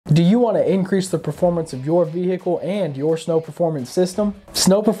Do you want to increase the performance of your vehicle and your snow performance system?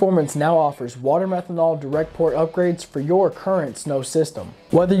 Snow Performance now offers water-methanol direct port upgrades for your current snow system.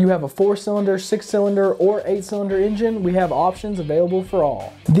 Whether you have a 4-cylinder, 6-cylinder, or 8-cylinder engine, we have options available for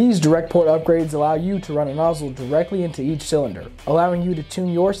all. These direct port upgrades allow you to run a nozzle directly into each cylinder, allowing you to tune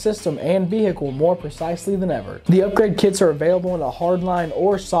your system and vehicle more precisely than ever. The upgrade kits are available in a hardline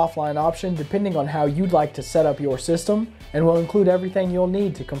or softline option depending on how you'd like to set up your system, and will include everything you'll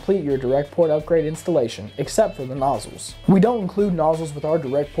need to complete your direct port upgrade installation, except for the nozzles. We don't include nozzles with our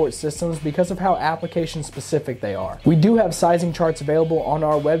direct port systems because of how application specific they are. We do have sizing charts available on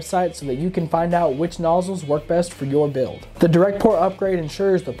our website so that you can find out which nozzles work best for your build. The direct port upgrade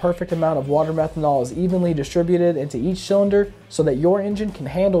ensures the perfect amount of water methanol is evenly distributed into each cylinder so that your engine can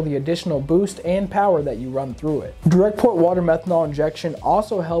handle the additional boost and power that you run through it. Direct port water methanol injection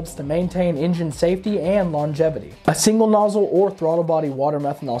also helps to maintain engine safety and longevity. A single nozzle or throttle body water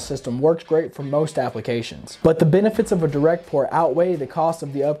methanol system works great for most applications, but the benefits of a direct port outweigh the cost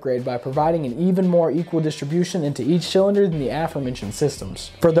of the upgrade by providing an even more equal distribution into each cylinder than the aforementioned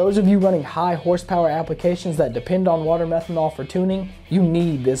systems. For those of you running high horsepower applications that depend on water methanol for tuning, you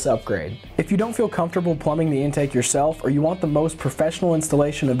need this upgrade. If you don't feel comfortable plumbing the intake yourself, or you want the most professional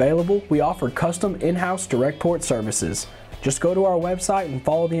installation available, we offer custom in-house direct port services. Just go to our website and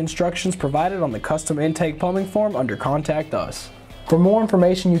follow the instructions provided on the custom intake plumbing form under Contact Us. For more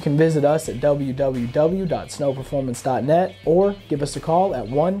information, you can visit us at www.snowperformance.net or give us a call at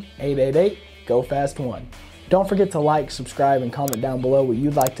 1-888-GO-FAST-1. Don't forget to like, subscribe, and comment down below what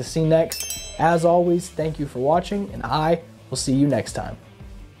you'd like to see next. As always, thank you for watching, and I will see you next time.